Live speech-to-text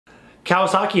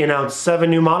Kawasaki announced 7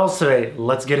 new models today.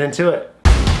 Let's get into it.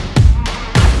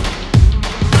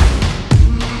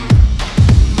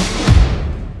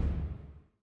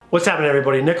 What's happening,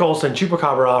 everybody? Nick Olson,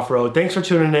 Chupacabra Offroad. Thanks for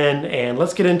tuning in, and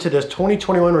let's get into this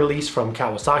 2021 release from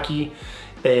Kawasaki.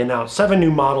 They announced 7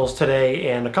 new models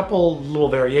today and a couple little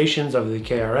variations of the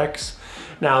KRX.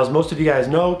 Now, as most of you guys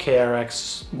know,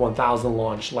 KRX 1000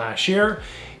 launched last year.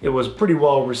 It was pretty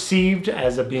well received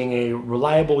as it being a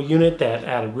reliable unit that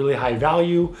added really high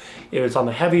value. It was on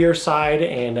the heavier side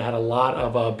and it had a lot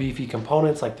of beefy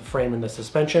components like the frame and the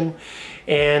suspension,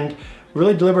 and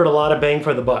really delivered a lot of bang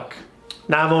for the buck.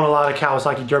 Now, I've owned a lot of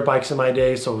Kawasaki dirt bikes in my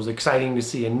day, so it was exciting to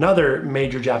see another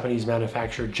major Japanese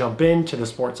manufacturer jump into the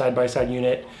sport side-by-side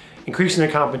unit, increasing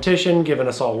the competition, giving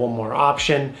us all one more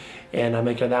option, and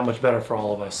making it that much better for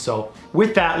all of us. So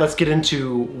with that, let's get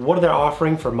into what they're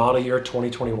offering for model year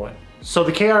 2021. So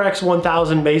the KRX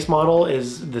 1000 base model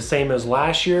is the same as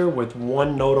last year with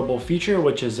one notable feature,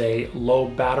 which is a low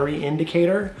battery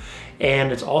indicator,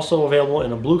 and it's also available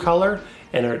in a blue color,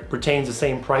 and it retains the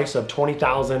same price of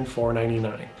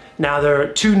 $20,499. Now, there are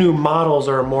 2 new models,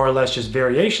 or more or less just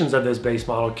variations of this base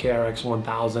model KRX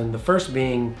 1000. The first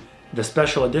being the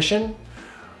special edition,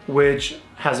 which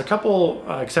has a couple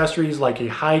accessories like a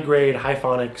high-grade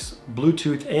Hyphonics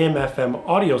Bluetooth AM/FM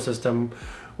audio system,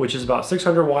 which is about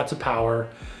 600 watts of power.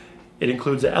 It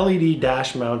includes a LED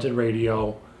dash-mounted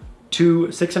radio, 2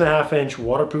 6.5-inch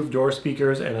waterproof door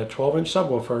speakers, and a 12-inch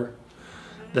subwoofer.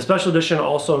 The special edition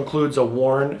also includes a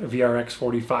Warn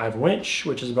VRX45 winch,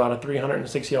 which is about a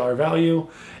 $360 value,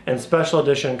 and special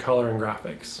edition color and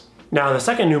graphics. Now, the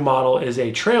second new model is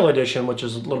a trail edition, which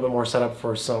is a little bit more set up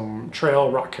for some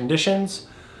trail rock conditions.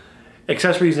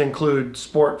 Accessories include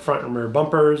sport front and rear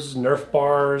bumpers, Nerf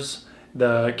bars,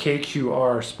 the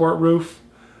KQR sport roof,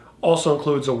 also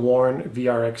includes a Warn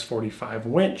VRX45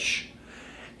 winch,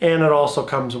 and it also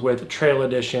comes with trail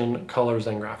edition colors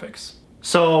and graphics.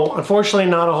 So unfortunately,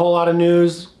 not a whole lot of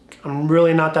news. I'm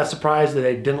really not that surprised that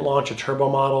they didn't launch a turbo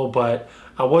model, but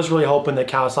I was really hoping that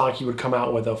Kawasaki would come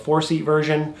out with a 4-seat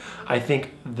version. I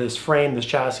think this frame, this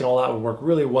chassis, and all that would work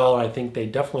really well. I think they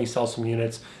definitely sell some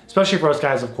units, especially for us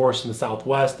guys, of course, in the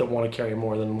Southwest that want to carry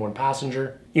more than one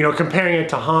passenger. You know, comparing it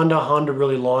to Honda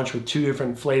really launched with 2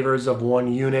 different flavors of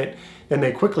one unit. Then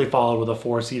they quickly followed with a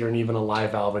 4-seater and even a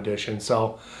live valve edition.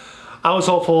 So I was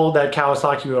hopeful that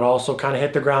Kawasaki would also kind of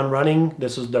hit the ground running.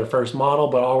 This was their first model,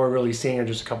 but all we're really seeing are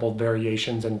just a couple of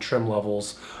variations and trim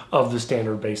levels of the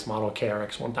standard base model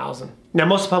KRX 1000. Now,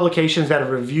 most publications that have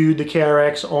reviewed the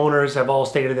KRX owners have all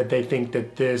stated that they think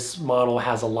that this model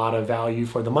has a lot of value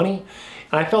for the money.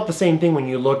 And I felt the same thing when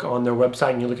you look on their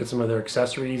website and you look at some of their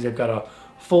accessories. They've got a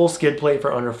full skid plate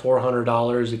for under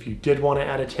 $400. If you did want to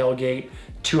add a tailgate,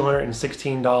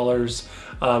 $216.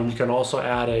 You can also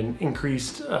add an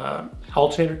increased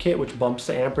alternator kit, which bumps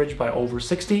the amperage by over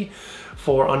 60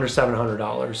 for under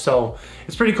 $700. So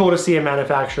it's pretty cool to see a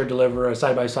manufacturer deliver a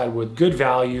side-by-side with good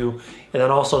value, and then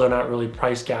also they're not really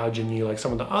price gouging you like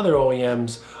some of the other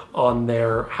OEMs on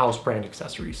their house brand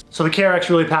accessories. So the KRX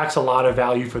really packs a lot of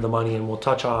value for the money, and we'll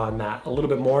touch on that a little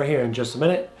bit more here in just a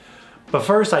minute. But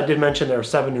first, I did mention there are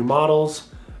 7 new models.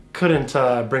 Couldn't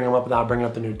bring them up without bringing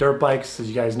up the new dirt bikes. As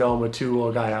you guys know, I'm a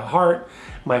 2-wheel guy at heart.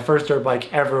 My first dirt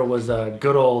bike ever was a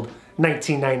good old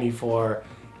 1994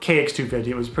 KX250.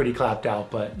 It was pretty clapped out,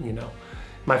 but you know,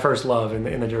 my first love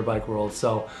in the dirt bike world.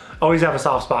 So I always have a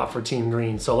soft spot for Team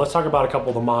Green. So let's talk about a couple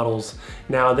of the models.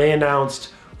 Now, they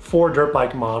announced 4 dirt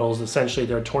bike models. Essentially,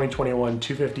 they're 2021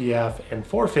 250F and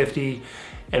 450.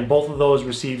 And both of those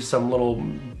received some little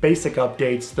basic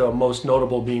updates, the most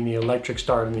notable being the electric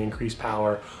start and the increased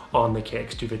power on the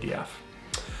KX250F.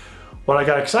 What I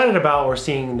got excited about was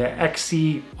seeing the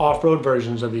XC off-road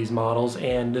versions of these models,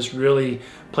 and this really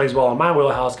plays well in my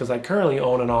wheelhouse because I currently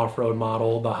own an off-road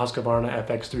model, the Husqvarna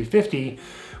FX350,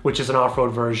 which is an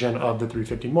off-road version of the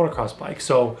 350 motocross bike.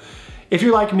 So if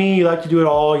you're like me, you like to do it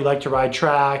all, you like to ride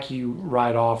track, you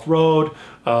ride off-road,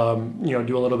 you know,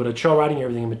 do a little bit of trail riding,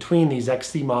 everything in between. These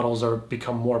XC models are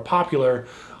become more popular.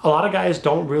 A lot of guys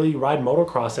don't really ride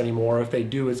motocross anymore. If they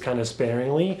do, it's kind of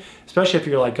sparingly, especially if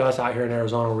you're like us out here in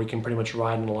Arizona, where we can pretty much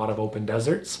ride in a lot of open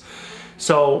deserts.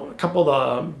 So a couple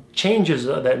of the changes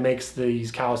that makes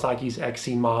these Kawasaki's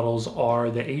XC models are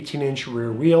the 18-inch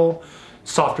rear wheel,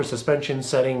 softer suspension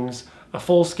settings, a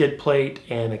full skid plate,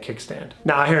 and a kickstand.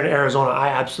 Now here in Arizona, I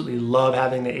absolutely love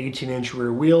having the 18-inch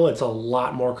rear wheel. It's a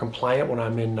lot more compliant when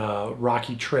I'm in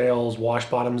rocky trails, wash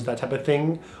bottoms, that type of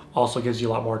thing. Also gives you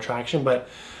a lot more traction, but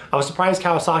I was surprised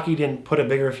Kawasaki didn't put a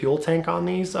bigger fuel tank on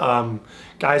these.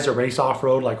 Guys that race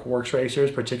off-road, like works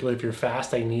racers, particularly if you're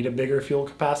fast, they need a bigger fuel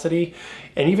capacity.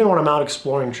 And even when I'm out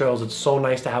exploring trails, it's so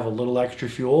nice to have a little extra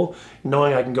fuel,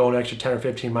 knowing I can go an extra 10 or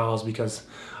 15 miles, because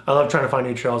I love trying to find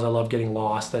new trails, I love getting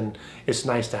lost, and it's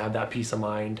nice to have that peace of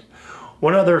mind.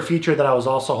 One other feature that I was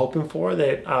also hoping for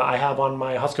that I have on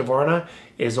my Husqvarna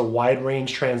is a wide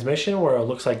range transmission, where it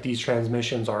looks like these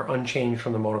transmissions are unchanged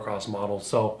from the motocross models.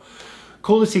 So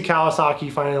cool to see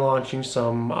Kawasaki finally launching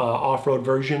some off-road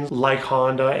versions like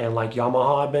Honda and like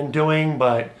Yamaha have been doing,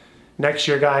 but next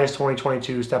year, guys,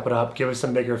 2022, step it up, give us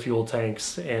some bigger fuel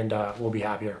tanks, and we'll be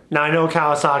happier. Now, I know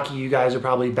Kawasaki, you guys are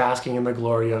probably basking in the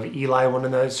glory of Eli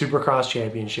winning the Supercross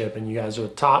championship, and you guys are the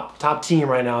top team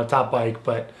right now, top bike,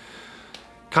 but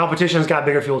competition's got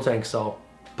bigger fuel tanks, so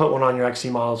put one on your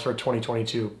XC models for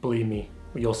 2022. Believe me,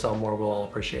 you'll sell more, we'll all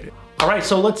appreciate it. All right,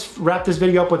 so let's wrap this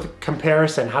video up with a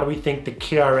comparison. How do we think the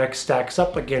KRX stacks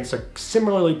up against a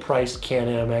similarly priced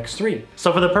Can-Am X3?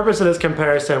 So for the purpose of this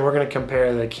comparison, we're gonna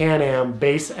compare the Can-Am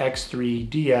Base X3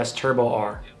 DS Turbo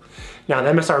R. Now the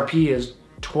MSRP is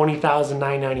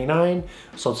 $20,999,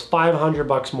 so it's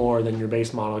 $500 more than your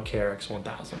base model KRX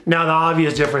 1000. Now the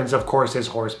obvious difference, of course, is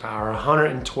horsepower.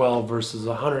 112 versus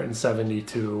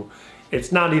 172.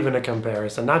 It's not even a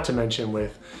comparison, not to mention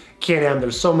with Can-Am,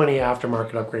 there's so many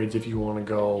aftermarket upgrades if you want to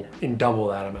go in double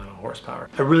that amount of horsepower.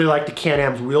 I really like the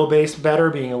Can-Am's wheelbase better,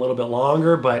 being a little bit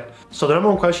longer, but so the number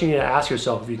one question you need to ask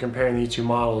yourself if you're comparing these two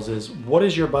models is, what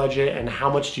is your budget and how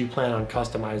much do you plan on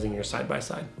customizing your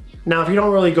side-by-side? Now, if you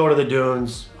don't really go to the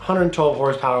dunes, 112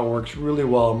 horsepower works really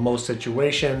well in most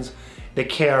situations. The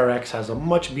KRX has a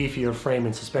much beefier frame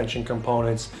and suspension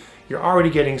components. You're already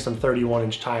getting some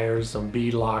 31-inch tires, some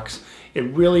bead locks. It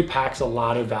really packs a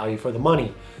lot of value for the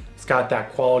money. It's got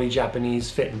that quality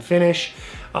Japanese fit and finish.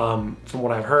 From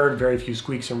what I've heard, very few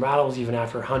squeaks and rattles, even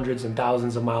after hundreds and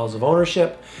thousands of miles of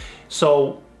ownership.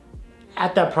 So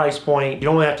at that price point, you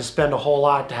don't really have to spend a whole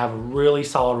lot to have a really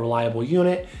solid, reliable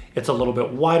unit. It's a little bit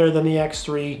wider than the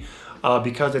X3.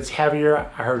 Because it's heavier,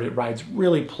 I heard it rides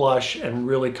really plush and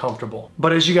really comfortable.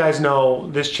 But as you guys know,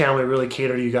 this channel we really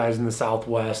cater to you guys in the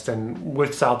Southwest, and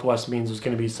with Southwest means there's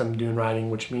going to be some dune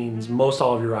riding, which means most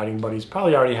all of your riding buddies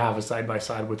probably already have a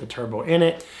side-by-side with a turbo in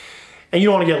it. And you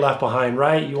don't want to get left behind,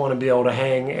 right? You want to be able to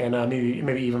hang and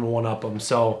maybe even one-up them.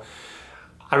 So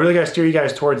I really got to steer you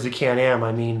guys towards the Can-Am.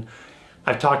 I mean,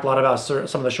 I've talked a lot about some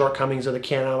of the shortcomings of the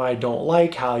Can-Am I don't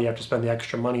like, how you have to spend the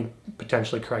extra money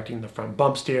potentially correcting the front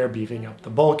bump steer, beefing up the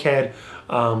bulkhead.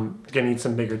 Gonna need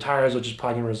some bigger tires, which is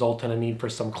probably gonna result in a need for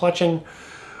some clutching.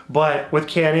 But with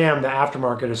Can-Am, the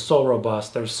aftermarket is so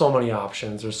robust. There's so many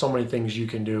options. There's so many things you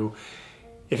can do.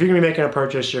 If you're gonna be making a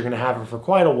purchase, you're gonna have it for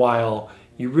quite a while.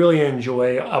 You really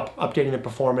enjoy updating the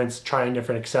performance, trying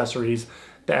different accessories.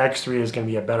 The X3 is going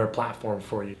to be a better platform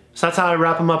for you. So that's how I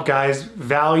wrap them up, guys.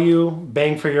 Value,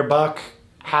 bang for your buck,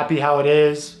 happy how it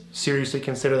is. Seriously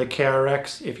consider the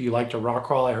KRX if you like to rock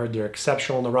crawl. I heard they're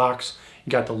exceptional in the rocks.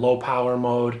 You got the low power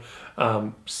mode.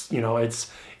 You know, it's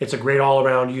a great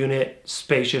all-around unit,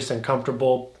 spacious and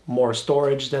comfortable, more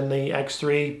storage than the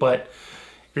X3. But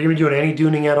if you're going to be doing any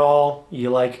tuning at all, you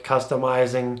like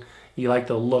customizing, you like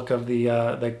the look of the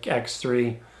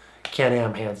X3,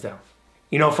 Can-Am hands down.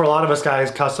 You know, for a lot of us guys,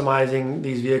 customizing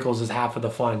these vehicles is half of the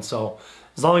fun. So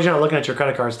as long as you're not looking at your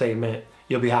credit card statement,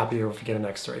 you'll be happier if you get an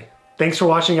X3. Thanks for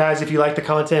watching, guys. If you like the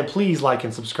content, please like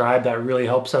and subscribe. That really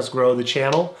helps us grow the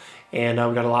channel. And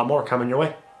we got a lot more coming your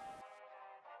way.